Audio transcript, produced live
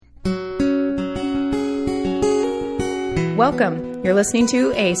Welcome. You're listening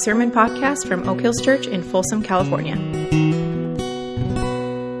to a sermon podcast from Oak Hills Church in Folsom, California.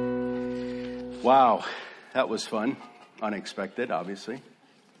 Wow, that was fun. Unexpected, obviously.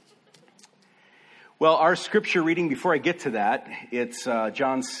 Well, our scripture reading, before I get to that, it's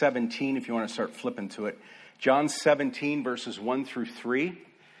John 17, if you want to start flipping to it. John 17, verses 1 through 3.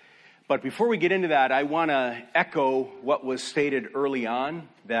 But before we get into that, I want to echo what was stated early on,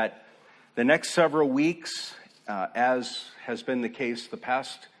 that the next several weeks, as has been the case the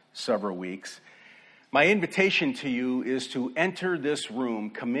past several weeks, my invitation to you is to enter this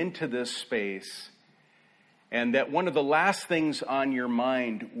room, come into this space, and that one of the last things on your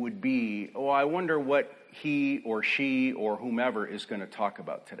mind would be, oh, I wonder what he or she or whomever is going to talk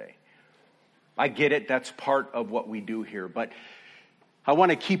about today. I get it, that's part of what we do here, but I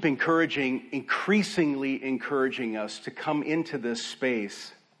want to keep increasingly encouraging us to come into this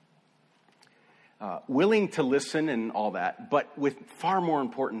space willing to listen and all that, but with far more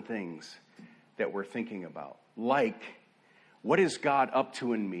important things that we're thinking about. Like, what is God up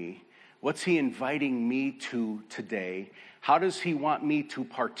to in me? What's he inviting me to today? How does he want me to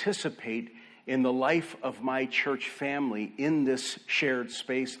participate in the life of my church family in this shared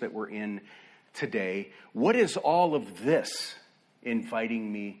space that we're in today? What is all of this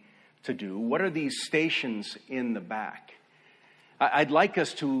inviting me to do? What are these stations in the back? I'd like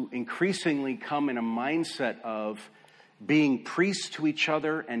us to increasingly come in a mindset of being priests to each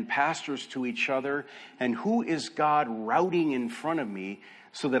other and pastors to each other, and who is God routing in front of me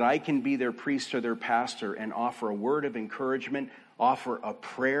so that I can be their priest or their pastor and offer a word of encouragement, offer a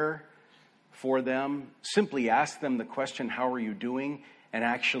prayer for them, simply ask them the question, how are you doing? And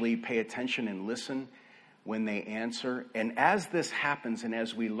actually pay attention and listen when they answer. And as this happens, and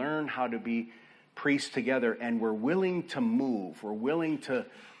as we learn how to be priests together, and we're willing to move, we're willing to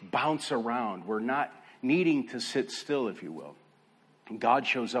bounce around, we're not needing to sit still, if you will, God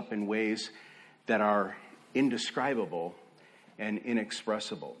shows up in ways that are indescribable and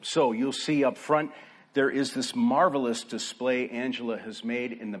inexpressible. So you'll see up front, there is this marvelous display Angela has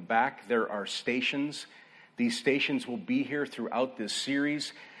made. In the back, there are stations. These stations will be here throughout this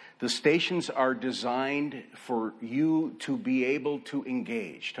series. The stations are designed for you to be able to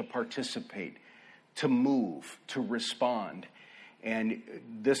engage, to participate, to move, to respond. And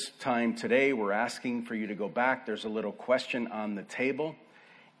this time today, we're asking for you to go back. There's a little question on the table,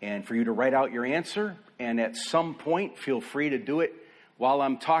 and for you to write out your answer. And at some point, feel free to do it while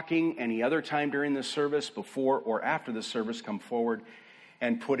I'm talking. Any other time during the service, before or after the service, come forward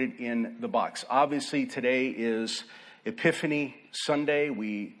and put it in the box. Obviously, today is Epiphany Sunday.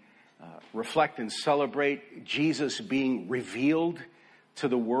 We reflect and celebrate Jesus being revealed to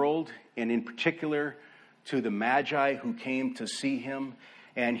the world, and in particular to the Magi who came to see him.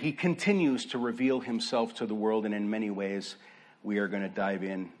 And he continues to reveal himself to the world, and in many ways we are going to dive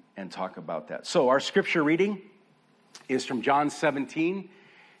in and talk about that. So our scripture reading is from John 17,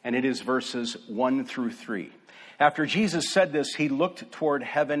 and it is verses 1 through 3. After Jesus said this, he looked toward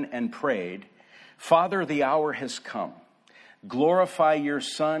heaven and prayed, "Father, the hour has come. Glorify your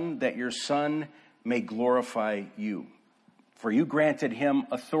Son, that your Son may glorify you. For you granted him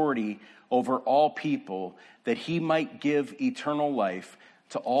authority over all people, that he might give eternal life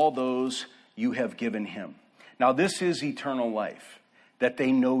to all those you have given him. Now this is eternal life, that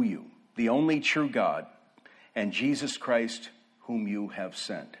they know you, the only true God, and Jesus Christ, whom you have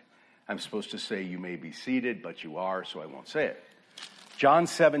sent." I'm supposed to say you may be seated, but you are, so I won't say it. John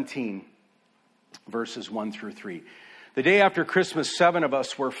 17, verses 1 through 3. The day after Christmas, 7 of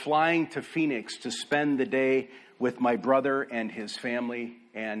us were flying to Phoenix to spend the day with my brother and his family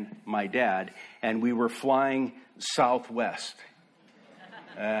and my dad, and we were flying southwest.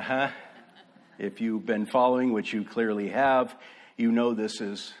 If you've been following, which you clearly have, you know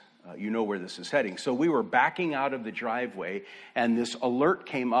where this is heading. So we were backing out of the driveway, and this alert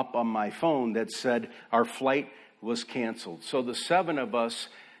came up on my phone that said our flight was canceled. So the 7 of us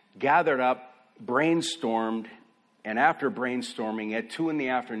gathered up, brainstormed, and after brainstorming at 2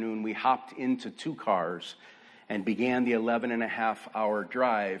 p.m, we hopped into 2 cars and began the 11.5-hour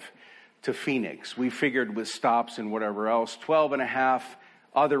drive to Phoenix. We figured with stops and whatever else, 12.5,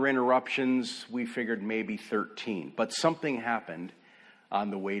 other interruptions, we figured maybe 13. But something happened on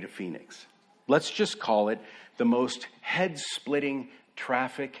the way to Phoenix. Let's just call it the most head-splitting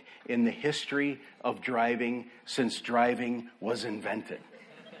traffic in the history of driving since driving was invented.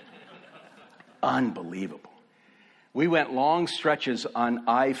 Unbelievable. We went long stretches on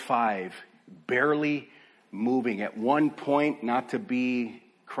I-5, barely moving. At one point, not to be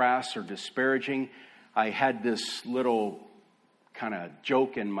crass or disparaging, I had this little kind of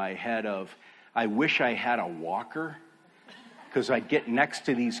joke in my head of, I wish I had a walker because I'd get next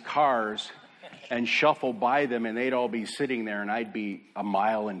to these cars and shuffle by them, and they'd all be sitting there, and I'd be a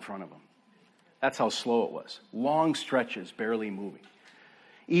mile in front of them. That's how slow it was. Long stretches, barely moving.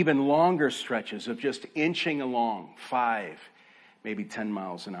 Even longer stretches of just inching along, 5, maybe 10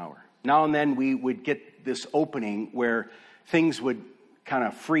 miles an hour. Now and then we would get this opening where things would kind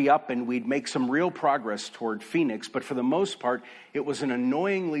of free up and we'd make some real progress toward Phoenix, but for the most part, it was an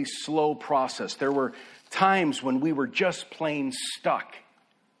annoyingly slow process. There were times when we were just plain stuck.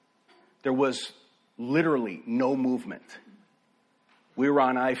 There was literally no movement. We were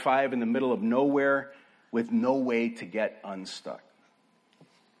on I-5 in the middle of nowhere with no way to get unstuck.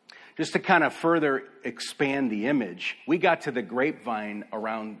 Just to kind of further expand the image, we got to the Grapevine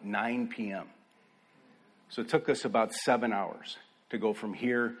around 9 p.m. So it took us about 7 hours to go from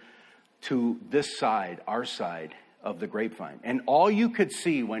here to this side, our side of the Grapevine. And all you could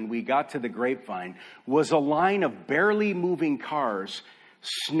see when we got to the Grapevine was a line of barely moving cars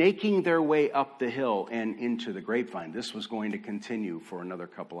snaking their way up the hill and into the Grapevine. This was going to continue for another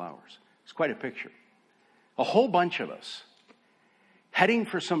couple hours. It's quite a picture. A whole bunch of us heading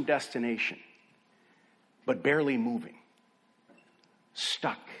for some destination, but barely moving,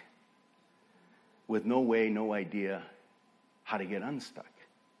 stuck, with no way, no idea how to get unstuck.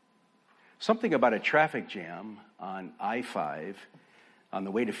 Something about a traffic jam on I-5 on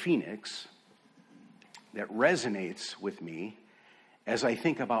the way to Phoenix that resonates with me as I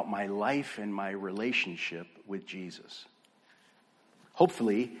think about my life and my relationship with Jesus.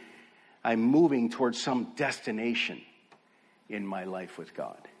 Hopefully, I'm moving towards some destination in my life with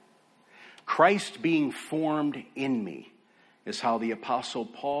God. Christ being formed in me is how the Apostle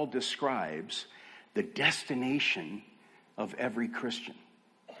Paul describes the destination of every Christian.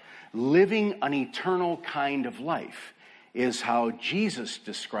 Living an eternal kind of life is how Jesus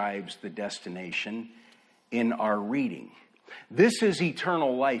describes the destination in our reading. This is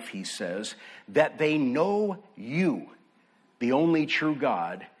eternal life, he says, that they know you, the only true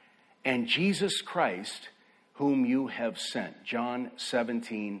God, and Jesus Christ, whom you have sent. John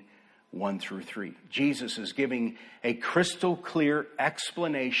 17, 1 through 3. Jesus is giving a crystal clear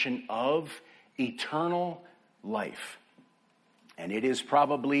explanation of eternal life. And it is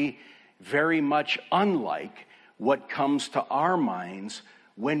probably very much unlike what comes to our minds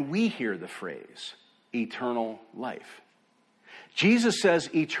when we hear the phrase, eternal life. Jesus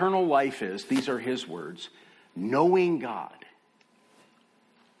says eternal life is, these are his words, knowing God,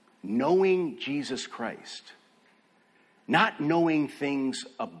 knowing Jesus Christ, not knowing things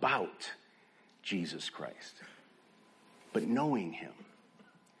about Jesus Christ, but knowing him.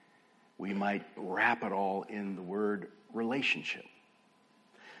 We might wrap it all in the word relationship.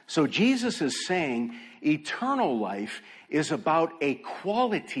 So Jesus is saying eternal life is about a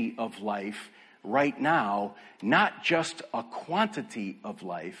quality of life right now, not just a quantity of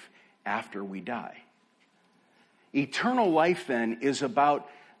life after we die. Eternal life, then, is about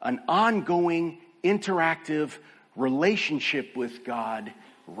an ongoing, interactive relationship with God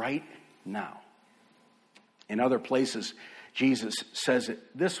right now. In other places, Jesus says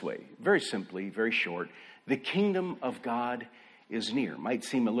it this way, very simply, very short. The kingdom of God is near. Might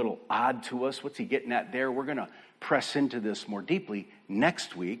seem a little odd to us. What's he getting at there? We're going to press into this more deeply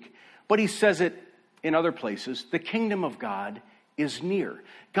next week. But he says it in other places. The kingdom of God is near.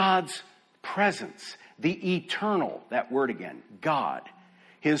 God's presence, the eternal, that word again, God,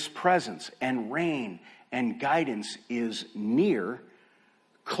 his presence and reign and guidance is near,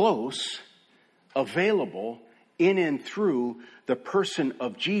 close, available in and through the person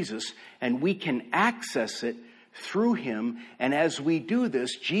of Jesus, and we can access it through him. And as we do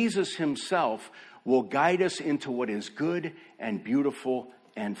this, Jesus himself will guide us into what is good and beautiful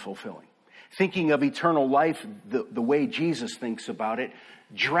and fulfilling. Thinking of eternal life the way Jesus thinks about it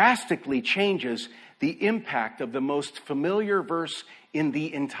drastically changes the impact of the most familiar verse in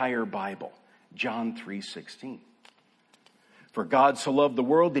the entire Bible, John 3:16. For God so loved the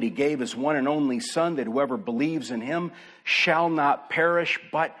world that he gave his one and only Son, that whoever believes in him shall not perish,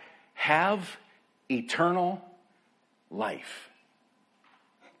 but have eternal life.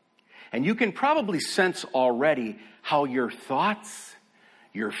 And you can probably sense already how your thoughts,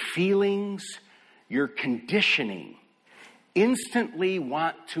 your feelings, your conditioning instantly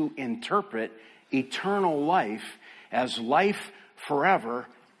want to interpret eternal life as life forever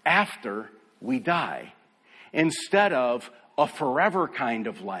after we die, instead of a forever kind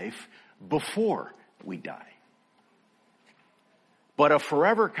of life before we die. But a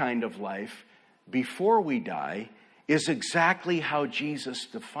forever kind of life before we die is exactly how Jesus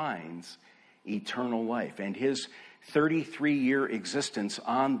defines eternal life. And his 33-year existence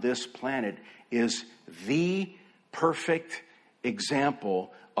on this planet is the perfect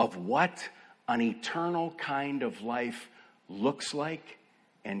example of what an eternal kind of life looks like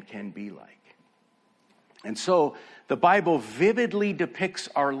and can be like. And so the Bible vividly depicts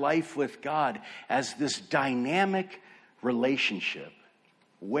our life with God as this dynamic relationship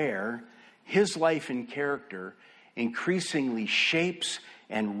where his life and character increasingly shapes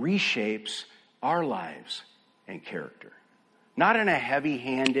and reshapes our lives and character. Not in a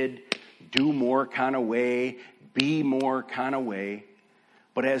heavy-handed, do more kind of way, be more kind of way,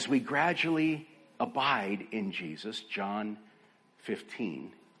 but as we gradually abide in Jesus, John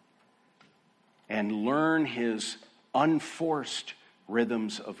 15, and learn his unforced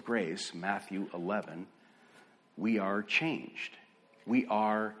rhythms of grace, Matthew 11, we are changed. We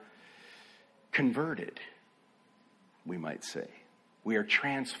are converted, we might say. We are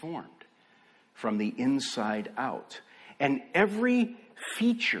transformed from the inside out. And every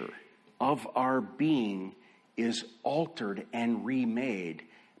feature of our being is altered and remade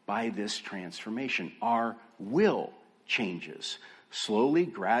by this transformation. Our will changes. Slowly,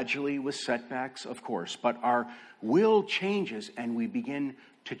 gradually, with setbacks, of course. But our will changes and we begin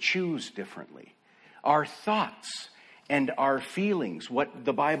to choose differently. Our thoughts and our feelings, what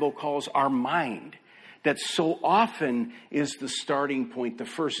the Bible calls our mind, that so often is the starting point, the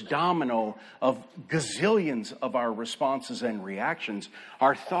first domino of gazillions of our responses and reactions.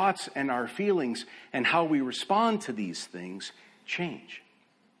 Our thoughts and our feelings and how we respond to these things change.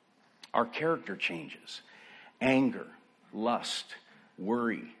 Our character changes. Anger, lust,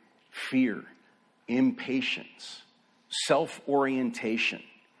 worry, fear, impatience, self-orientation,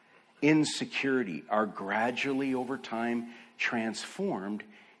 insecurity are gradually over time transformed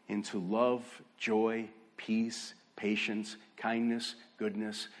into love, joy, peace, patience, kindness,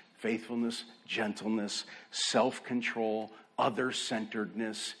 goodness, faithfulness, gentleness, self-control,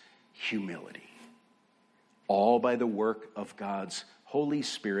 other-centeredness, humility. All by the work of God's Holy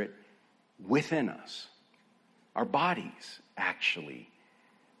Spirit within us. Our bodies actually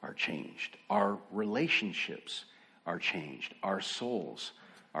are changed. Our relationships are changed. Our souls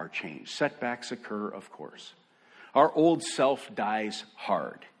are changed. Setbacks occur, of course. Our old self dies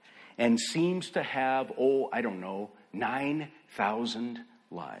hard and seems to have, 9,000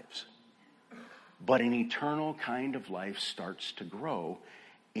 lives. But an eternal kind of life starts to grow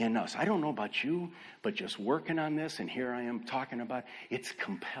in us. I don't know about you, but just working on this, and here I am talking about, it's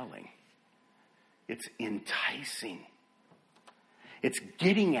compelling. It's enticing. It's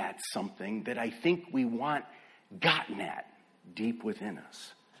getting at something that I think we want gotten at deep within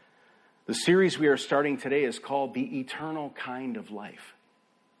us. The series we are starting today is called The Eternal Kind of Life.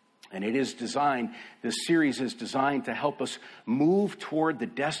 And this series is designed to help us move toward the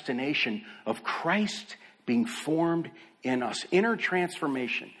destination of Christ being formed in us. Inner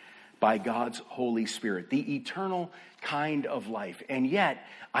transformation by God's Holy Spirit. The eternal kind of life. And yet,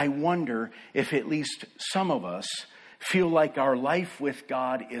 I wonder if at least some of us feel like our life with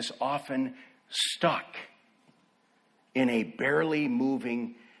God is often stuck in a barely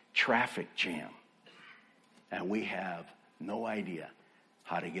moving traffic jam. And we have no idea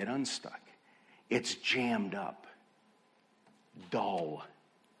how to get unstuck. It's jammed up, dull,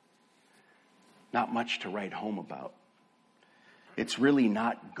 not much to write home about. It's really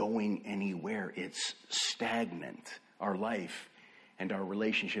not going anywhere. It's stagnant. Our life and our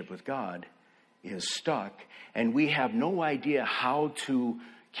relationship with God is stuck, and we have no idea how to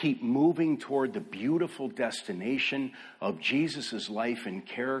keep moving toward the beautiful destination of Jesus' life and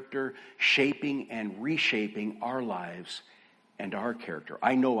character, shaping and reshaping our lives and our character.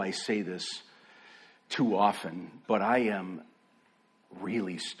 I know I say this too often, but I am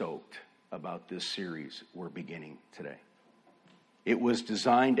really stoked about this series we're beginning today. It was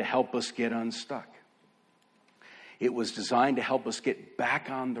designed to help us get unstuck. It was designed to help us get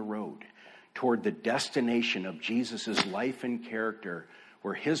back on the road toward the destination of Jesus' life and character,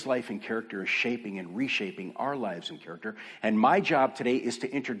 where his life and character is shaping and reshaping our lives and character. And my job today is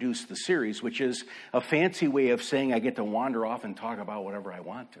to introduce the series, which is a fancy way of saying I get to wander off and talk about whatever I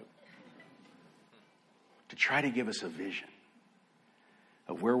want to try to give us a vision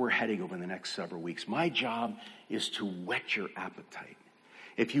of where we're heading over the next several weeks. My job is to whet your appetite.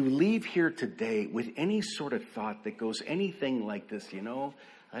 If you leave here today with any sort of thought that goes anything like this,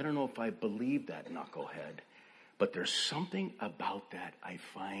 I don't know if I believe that knucklehead, but there's something about that I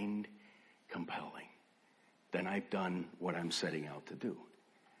find compelling, then I've done what I'm setting out to do.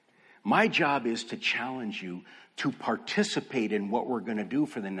 My job is to challenge you to participate in what we're going to do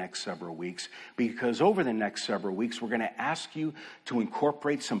for the next several weeks, because over the next several weeks, we're going to ask you to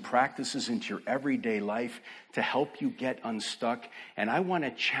incorporate some practices into your everyday life to help you get unstuck. And I want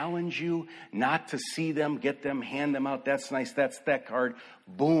to challenge you not to see them, get them, hand them out. That's nice. That's that card.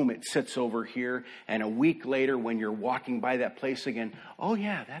 Boom, it sits over here. And a week later, when you're walking by that place again, oh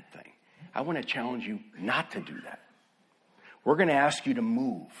yeah, that thing. I want to challenge you not to do that. We're going to ask you to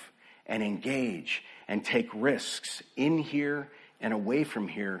move and engage and take risks in here and away from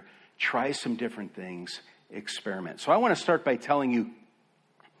here. Try some different things, experiment. So I want to start by telling you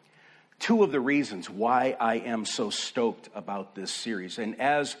two of the reasons why I am so stoked about this series. And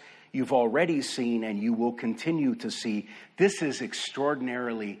as you've already seen and you will continue to see, this is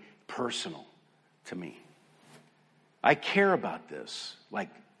extraordinarily personal to me. I care about this, like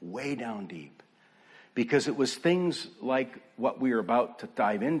way down deep, because it was things like what we are about to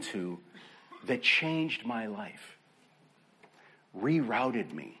dive into that changed my life,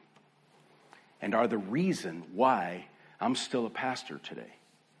 rerouted me, and are the reason why I'm still a pastor today.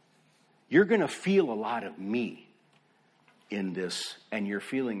 You're going to feel a lot of me in this, and you're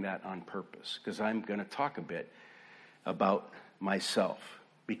feeling that on purpose, because I'm going to talk a bit about myself,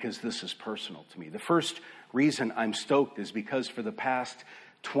 because this is personal to me. The first reason I'm stoked is because for the past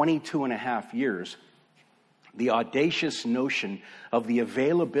 22 and a half years, the audacious notion of the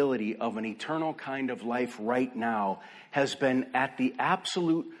availability of an eternal kind of life right now has been at the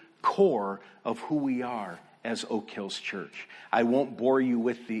absolute core of who we are as Oak Hills Church. I won't bore you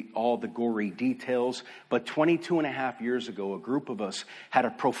with all the gory details, but 22 and a half years ago, a group of us had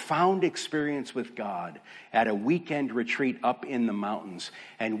a profound experience with God at a weekend retreat up in the mountains.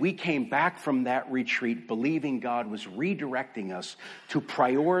 And we came back from that retreat believing God was redirecting us to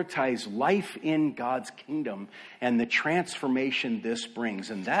prioritize life in God's kingdom and the transformation this brings.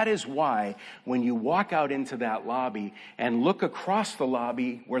 And that is why when you walk out into that lobby and look across the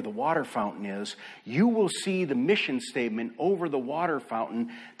lobby where the water fountain is, you will see the mission statement over the water fountain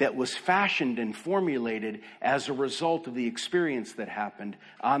that was fashioned and formulated as a result of the experience that happened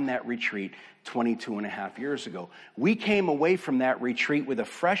on that retreat 22 and a half years ago. We came away from that retreat with a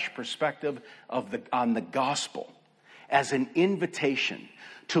fresh perspective on the gospel as an invitation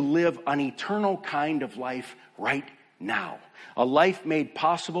to live an eternal kind of life right now. A life made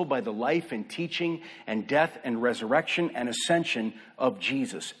possible by the life and teaching and death and resurrection and ascension of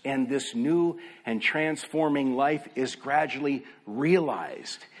Jesus. And this new and transforming life is gradually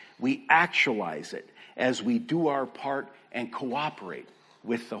realized. We actualize it as we do our part and cooperate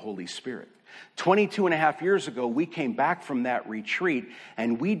with the Holy Spirit. 22 and a half years ago, we came back from that retreat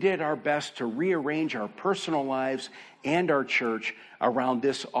and we did our best to rearrange our personal lives and our church around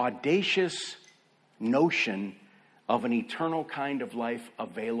this audacious notion of an eternal kind of life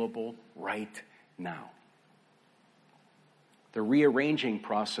available right now. The rearranging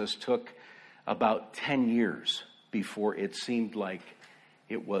process took about 10 years before it seemed like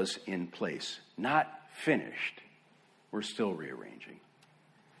it was in place. Not finished. We're still rearranging.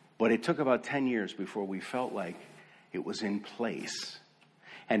 But it took about 10 years before we felt like it was in place.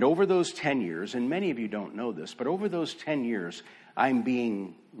 And over those 10 years, and many of you don't know this, but over those 10 years, I'm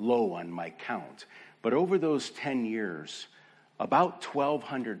being low on my count. But over those 10 years, about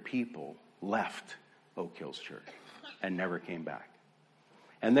 1,200 people left Oak Hills Church and never came back.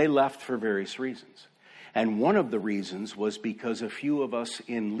 And they left for various reasons. And one of the reasons was because a few of us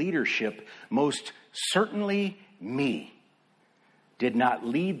in leadership, most certainly me, did not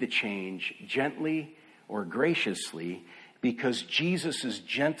lead the change gently or graciously, because Jesus'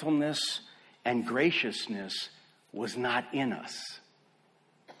 gentleness and graciousness was not in us.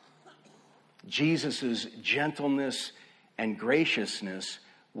 Jesus' gentleness and graciousness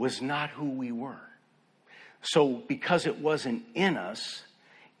was not who we were. So because it wasn't in us,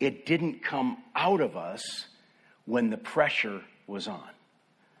 it didn't come out of us when the pressure was on.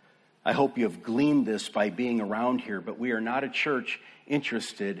 I hope you have gleaned this by being around here, but we are not a church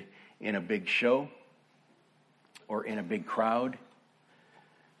interested in a big show or in a big crowd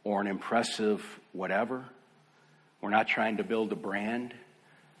or an impressive whatever. We're not trying to build a brand.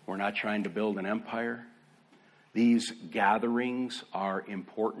 We're not trying to build an empire. These gatherings are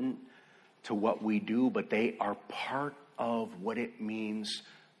important to what we do, but they are part of what it means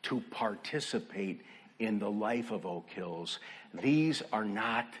to participate in the life of Oak Hills. These are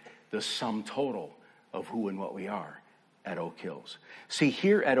not the sum total of who and what we are at Oak Hills. See,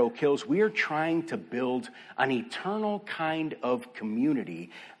 here at Oak Hills, we are trying to build an eternal kind of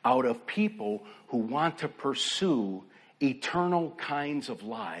community out of people who want to pursue eternal kinds of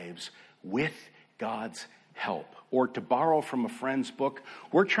lives with God's help. or to borrow from a friend's book,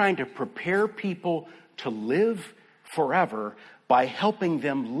 we're trying to prepare people to live forever by helping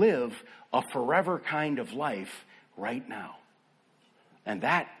them live a forever kind of life right now. And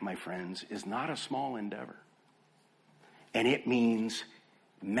that, my friends, is not a small endeavor. And it means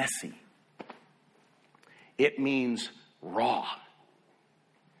messy. It means raw.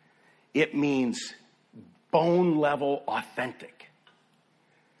 It means bone level authentic.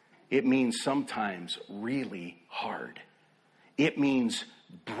 It means sometimes really hard. It means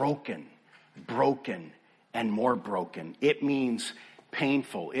broken, and more broken. It means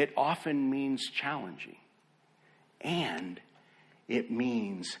painful. It often means challenging. And it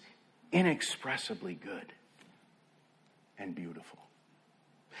means inexpressibly good and beautiful.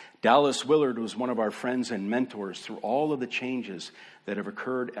 Dallas Willard was one of our friends and mentors through all of the changes that have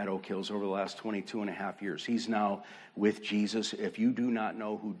occurred at Oak Hills over the last 22 and a half years. He's now with Jesus. If you do not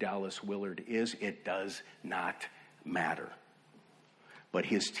know who Dallas Willard is, it does not matter. But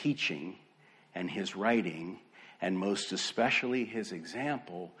his teaching and his writing, and most especially his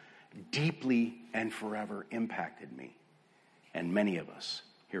example, deeply and forever impacted me and many of us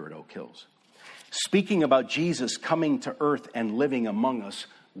here at Oak Hills. Speaking about Jesus coming to earth and living among us,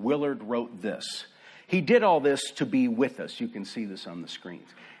 Willard wrote this. He did all this to be with us. You can see this on the screens.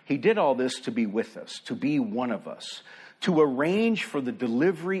 He did all this to be with us, to be one of us, to arrange for the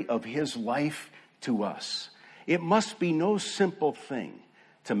delivery of his life to us. It must be no simple thing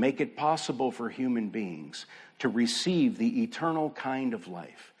to make it possible for human beings to receive the eternal kind of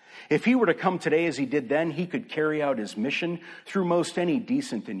life. If he were to come today as he did then, he could carry out his mission through most any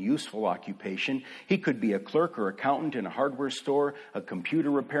decent and useful occupation. He could be a clerk or accountant in a hardware store, a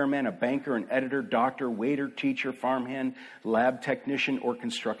computer repairman, a banker, an editor, doctor, waiter, teacher, farmhand, lab technician, or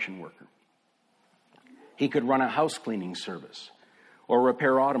construction worker. He could run a house cleaning service or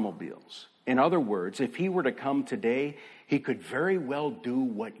repair automobiles. In other words, if he were to come today, he could very well do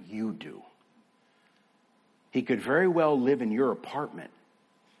what you do. He could very well live in your apartment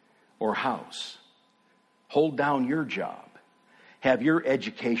or house, hold down your job, have your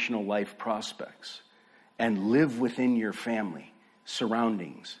educational life prospects, and live within your family,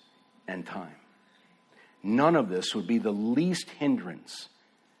 surroundings, and time. None of this would be the least hindrance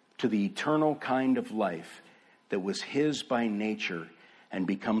to the eternal kind of life that was his by nature and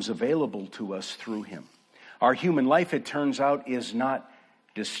becomes available to us through him. Our human life, it turns out, is not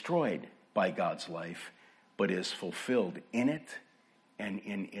destroyed by God's life, but is fulfilled in it and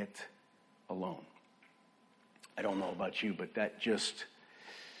in it alone. I don't know about you, but that just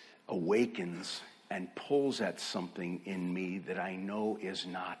awakens and pulls at something in me that I know is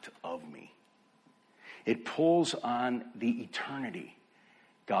not of me. It pulls on the eternity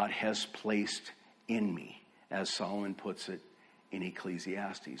God has placed in me, as Solomon puts it in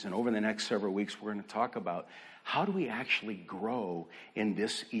Ecclesiastes. And over the next several weeks, we're going to talk about how do we actually grow in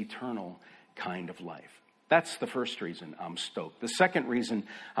this eternal kind of life. That's the first reason I'm stoked. The second reason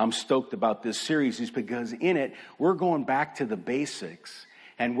I'm stoked about this series is because in it, we're going back to the basics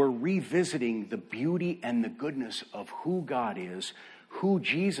and we're revisiting the beauty and the goodness of who God is, who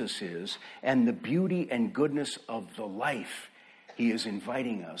Jesus is, and the beauty and goodness of the life he is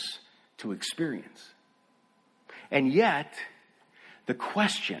inviting us to experience. And yet, the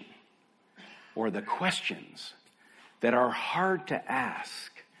question or the questions that are hard to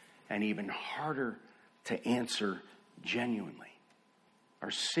ask and even harder to answer genuinely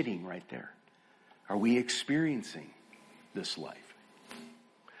are sitting right there. Are we experiencing this life?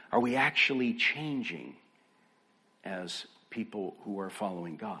 Are we actually changing as people who are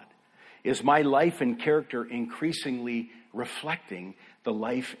following God? Is my life and character increasingly reflecting the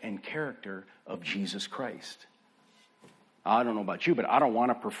life and character of Jesus Christ? I don't know about you, but I don't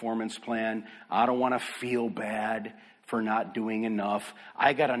want a performance plan. I don't want to feel bad for not doing enough.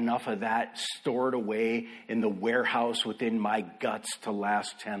 I got enough of that stored away in the warehouse within my guts to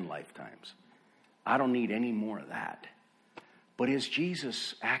last 10 lifetimes. I don't need any more of that. But is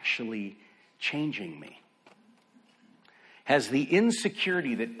Jesus actually changing me? Has the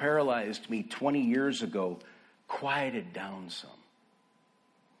insecurity that paralyzed me 20 years ago quieted down some?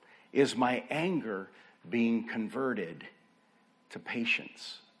 Is my anger being converted to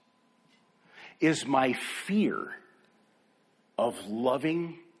patience? Is my fear of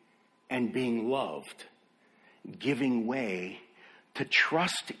loving and being loved giving way to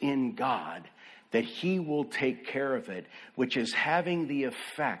trust in God that he will take care of it, which is having the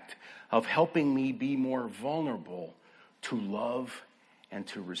effect of helping me be more vulnerable to love and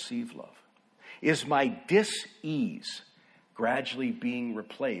to receive love? Is my dis-ease gradually being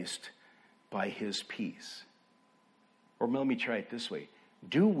replaced by his peace? Or let me try it this way.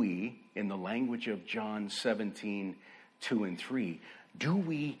 Do we, in the language of John 17, 2 and 3, do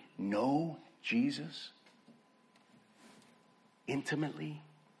we know Jesus intimately,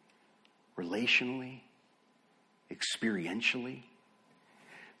 relationally, experientially?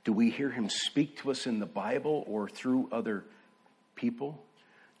 Do we hear him speak to us in the Bible or through other people?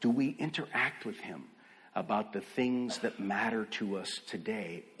 Do we interact with him about the things that matter to us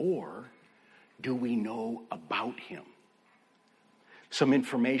today? Or do we know about him? Some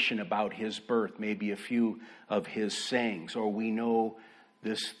information about his birth, maybe a few of his sayings, or we know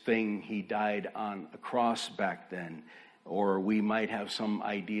this thing, he died on a cross back then, or we might have some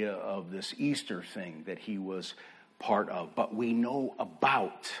idea of this Easter thing that he was part of, but we know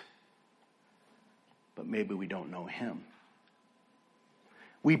about, but maybe we don't know him.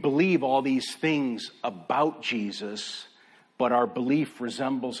 We believe all these things about Jesus, but our belief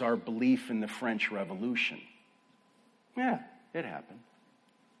resembles our belief in the French Revolution. Yeah, it happened.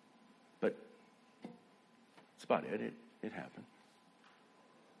 But that's about it. It happened.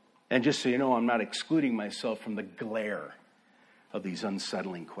 And just so you know, I'm not excluding myself from the glare of these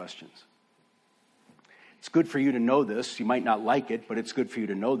unsettling questions. It's good for you to know this. You might not like it, but it's good for you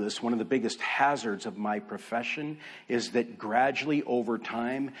to know this. One of the biggest hazards of my profession is that gradually over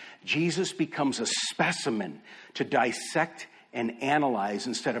time, Jesus becomes a specimen to dissect and analyze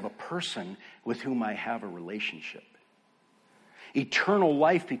instead of a person with whom I have a relationship. Eternal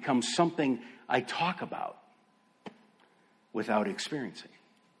life becomes something I talk about without experiencing.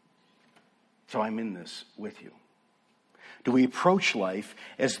 So I'm in this with you. Do we approach life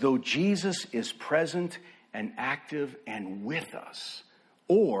as though Jesus is present and active and with us?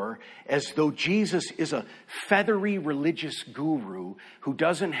 Or as though Jesus is a feathery religious guru who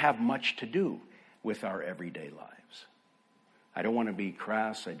doesn't have much to do with our everyday lives? I don't want to be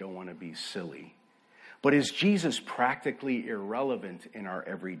crass. I don't want to be silly. But is Jesus practically irrelevant in our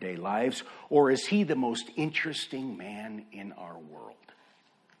everyday lives? Or is he the most interesting man in our world?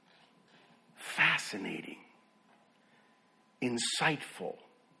 Fascinating, insightful,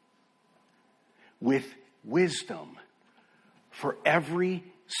 with wisdom for every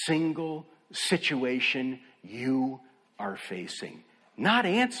single situation you are facing. Not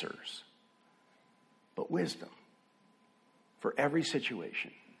answers, but wisdom for every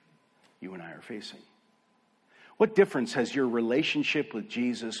situation you and I are facing. What difference has your relationship with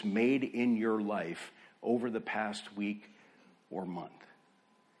Jesus made in your life over the past week or month?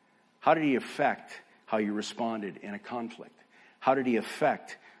 How did he affect how you responded in a conflict? How did he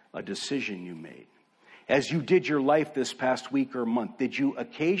affect a decision you made? As you did your life this past week or month, did you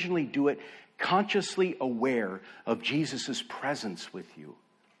occasionally do it consciously aware of Jesus' presence with you?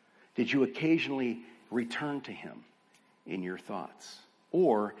 Did you occasionally return to him in your thoughts?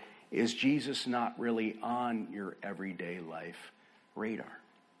 Or is Jesus not really on your everyday life radar?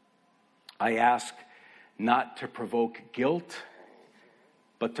 I ask not to provoke guilt,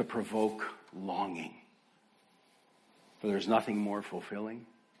 but to provoke longing. For there's nothing more fulfilling,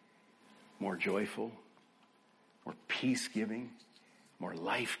 more joyful, more peace-giving, more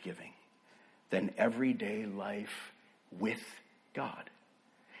life-giving than everyday life with God.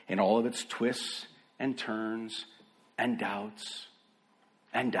 In all of its twists and turns and doubts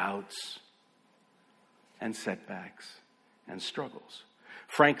and setbacks and struggles.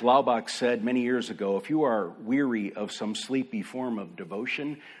 Frank Laubach said many years ago, if you are weary of some sleepy form of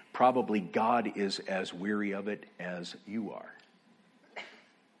devotion, probably God is as weary of it as you are.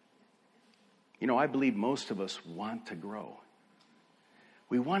 You know, I believe most of us want to grow.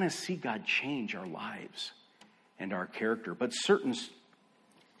 We want to see God change our lives and our character, but certain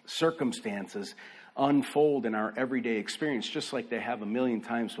circumstances unfold in our everyday experience just like they have a million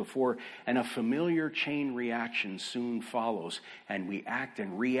times before, and a familiar chain reaction soon follows, and we act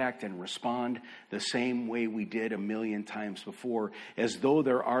and react and respond the same way we did a million times before, as though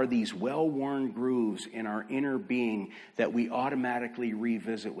there are these well-worn grooves in our inner being that we automatically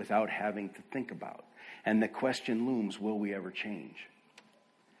revisit without having to think about. And the question looms, will we ever change?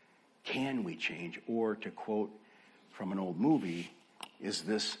 Can we change? Or, to quote from an old movie, is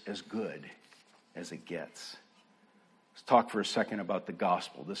this as good as it gets? Let's talk for a second about the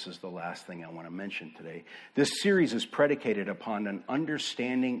gospel. This is the last thing I want to mention today. This series is predicated upon an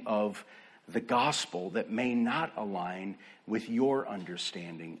understanding of the gospel that may not align with your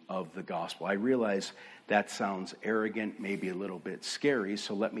understanding of the gospel. I realize that sounds arrogant, maybe a little bit scary,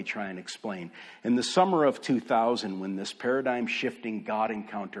 so let me try and explain. In the summer of 2000, when this paradigm-shifting God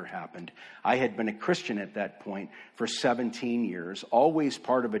encounter happened, I had been a Christian at that point for 17 years, always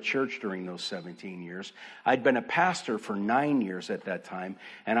part of a church during those 17 years. I'd been a pastor for 9 years at that time,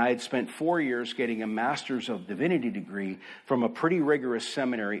 and I had spent 4 years getting a Master's of Divinity degree from a pretty rigorous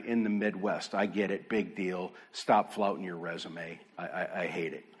seminary in the Midwest. I get it, big deal. Stop flouting your resume. I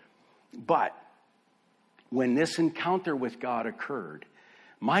hate it. But when this encounter with God occurred,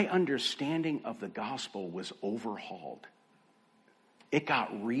 my understanding of the gospel was overhauled. It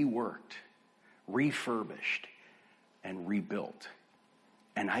got reworked, refurbished, and rebuilt.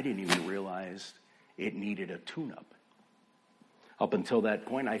 And I didn't even realize it needed a tune-up. Up until that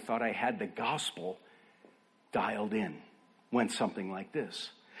point, I thought I had the gospel dialed in. Went something like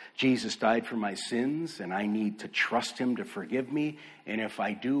this. Jesus died for my sins, and I need to trust him to forgive me. And if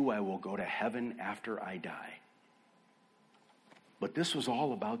I do, I will go to heaven after I die. But this was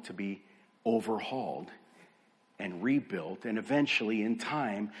all about to be overhauled and rebuilt. And eventually, in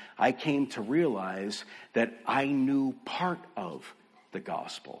time, I came to realize that I knew part of the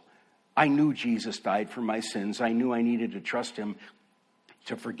gospel. I knew Jesus died for my sins. I knew I needed to trust him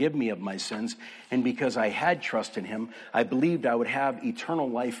to forgive me of my sins. And because I had trust in him, I believed I would have eternal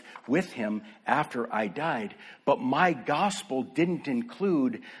life with him after I died. But my gospel didn't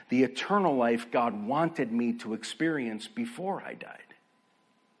include the eternal life God wanted me to experience before I died.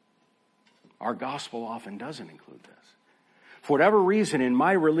 Our gospel often doesn't include this. For whatever reason, in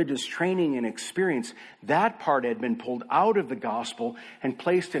my religious training and experience, that part had been pulled out of the gospel and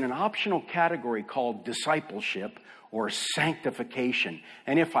placed in an optional category called discipleship or sanctification.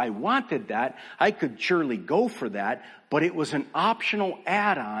 And if I wanted that, I could surely go for that, but it was an optional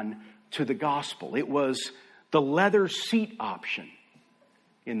add-on to the gospel. It was the leather seat option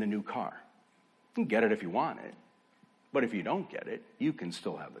in the new car. You can get it if you want it, but if you don't get it, you can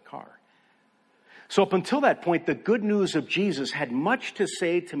still have the car. So up until that point, the good news of Jesus had much to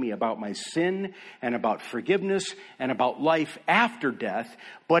say to me about my sin and about forgiveness and about life after death,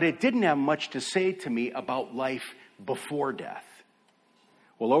 but it didn't have much to say to me about life before death.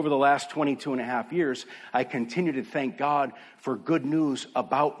 Well, over the last 22 and a half years, I continue to thank God for good news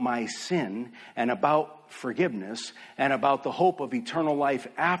about my sin and about forgiveness and about the hope of eternal life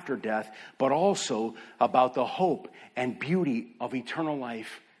after death, but also about the hope and beauty of eternal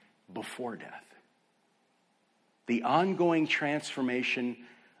life before death. The ongoing transformation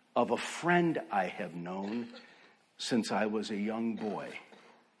of a friend I have known since I was a young boy.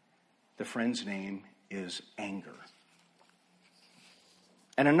 The friend's name is Anger.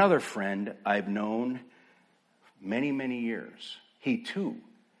 And another friend I've known many, many years. He too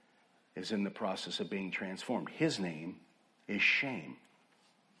is in the process of being transformed. His name is Shame.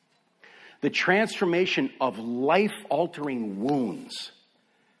 The transformation of life-altering wounds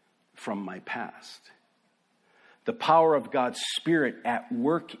from my past. The power of God's Spirit at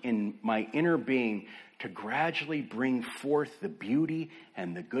work in my inner being to gradually bring forth the beauty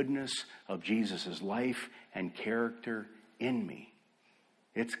and the goodness of Jesus' life and character in me.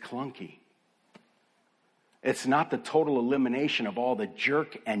 It's clunky. It's not the total elimination of all the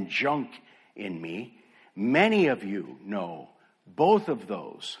jerk and junk in me. Many of you know both of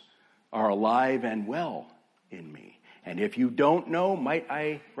those are alive and well in me. And if you don't know, might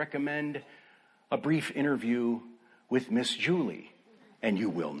I recommend a brief interview with Miss Julie, and you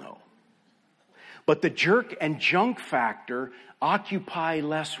will know. But the jerk and junk factor occupy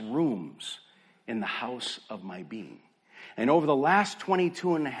less rooms in the house of my being. And over the last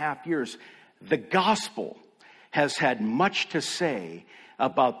 22 and a half years, the gospel has had much to say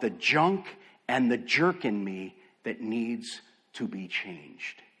about the junk and the jerk in me that needs to be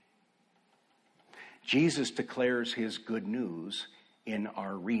changed. Jesus declares his good news in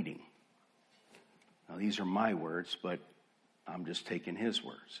our reading. Now, these are my words, but I'm just taking his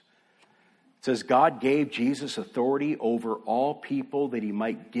words. It says, God gave Jesus authority over all people that he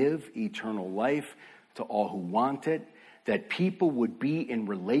might give eternal life to all who want it, that people would be in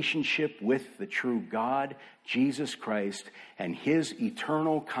relationship with the true God, Jesus Christ, and his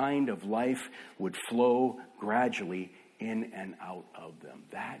eternal kind of life would flow gradually in and out of them.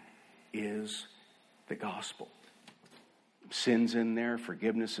 That is the gospel. Sin's in there,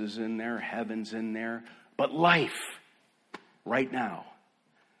 forgiveness is in there, heaven's in there, but life right now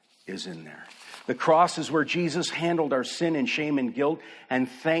is in there. The cross is where Jesus handled our sin and shame and guilt, and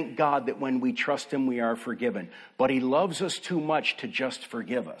thank God that when we trust him, we are forgiven. But he loves us too much to just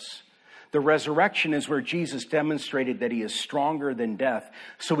forgive us. The resurrection is where Jesus demonstrated that he is stronger than death.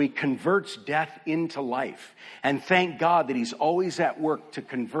 So he converts death into life. And thank God that he's always at work to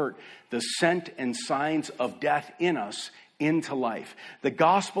convert the scent and signs of death in us into life. The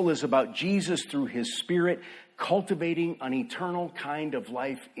gospel is about Jesus through his Spirit cultivating an eternal kind of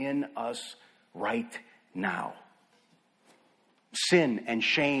life in us right now. Sin and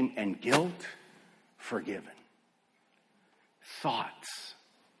shame and guilt forgiven. Thoughts,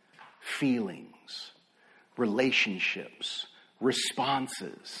 feelings, relationships,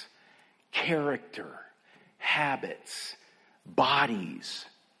 responses, character, habits, bodies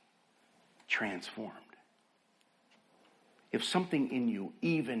transformed. If something in you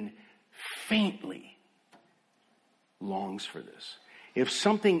even faintly longs for this, if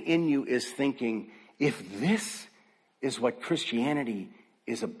something in you is thinking, if this is what Christianity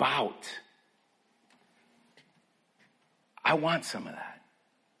is about, I want some of that.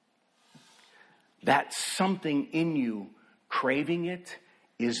 That something in you craving it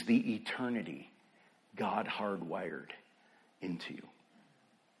is the eternity God hardwired into you.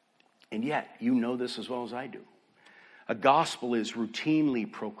 And yet, you know this as well as I do. A gospel is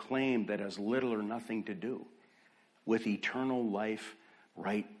routinely proclaimed that has little or nothing to do with eternal life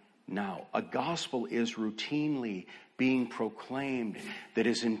right now. A gospel is routinely being proclaimed that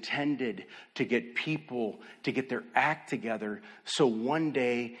is intended to get people to get their act together so one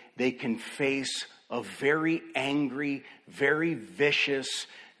day they can face a very angry, very vicious,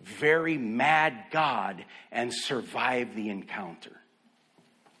 very mad God and survive the encounter.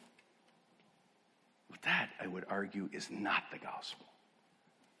 But that, I would argue, is not the gospel.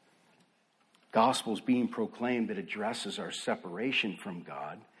 Gospel is being proclaimed that addresses our separation from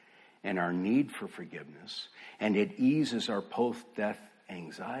God and our need for forgiveness, and it eases our post-death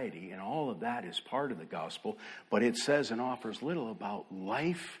anxiety, and all of that is part of the gospel, but it says and offers little about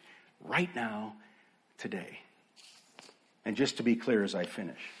life right now, today. And just to be clear as I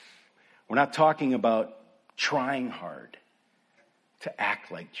finish, we're not talking about trying hard to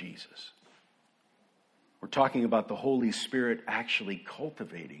act like Jesus. We're talking about the Holy Spirit actually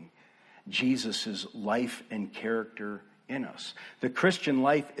cultivating Jesus' life and character in us. The Christian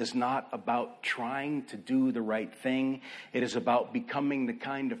life is not about trying to do the right thing. It is about becoming the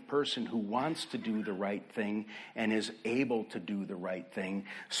kind of person who wants to do the right thing and is able to do the right thing.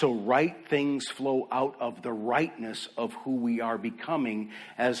 So right things flow out of the rightness of who we are becoming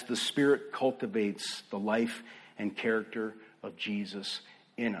as the Spirit cultivates the life and character of Jesus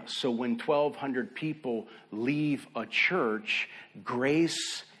in us. So when 1,200 people leave a church,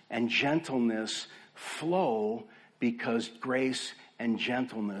 grace and gentleness flow because grace and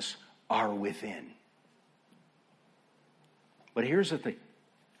gentleness are within. But here's the thing.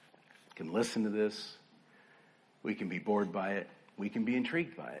 We can listen to this. We can be bored by it. We can be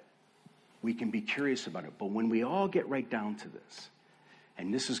intrigued by it. We can be curious about it. But when we all get right down to this,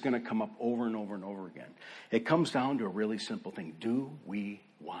 and this is going to come up over and over and over again, it comes down to a really simple thing. Do we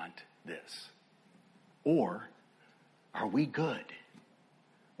want this? Or are we good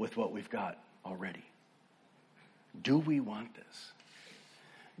with what we've got already? Do we want this?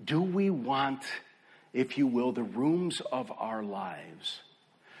 Do we want, if you will, the rooms of our lives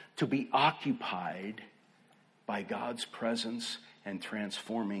to be occupied by God's presence and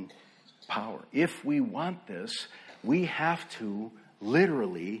transforming power? If we want this, we have to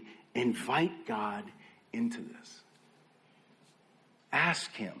literally invite God into this.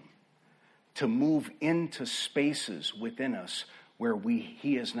 Ask Him to move into spaces within us where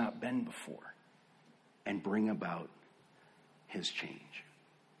He has not been before, and bring about His change.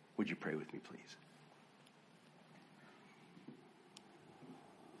 Would you pray with me, please?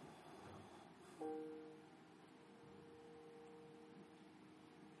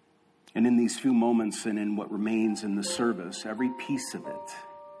 And in these few moments and in what remains in the service, every piece of it,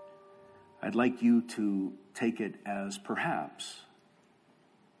 I'd like you to take it as perhaps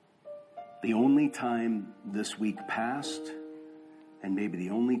the only time this week past, and maybe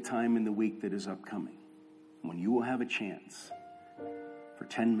the only time in the week that is upcoming, when you will have a chance for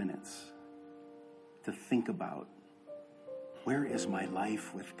 10 minutes to think about, where is my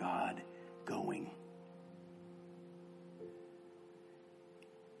life with God going?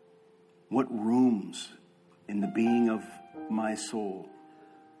 What rooms in the being of my soul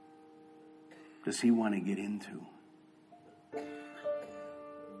does He want to get into?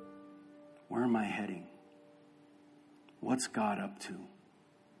 Where am I heading? What's God up to?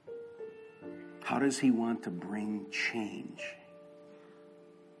 How does He want to bring change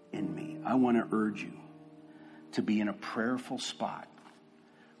in me? I want to urge you to be in a prayerful spot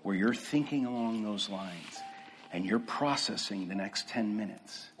where you're thinking along those lines and you're processing the next 10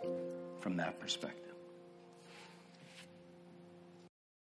 minutes from that perspective.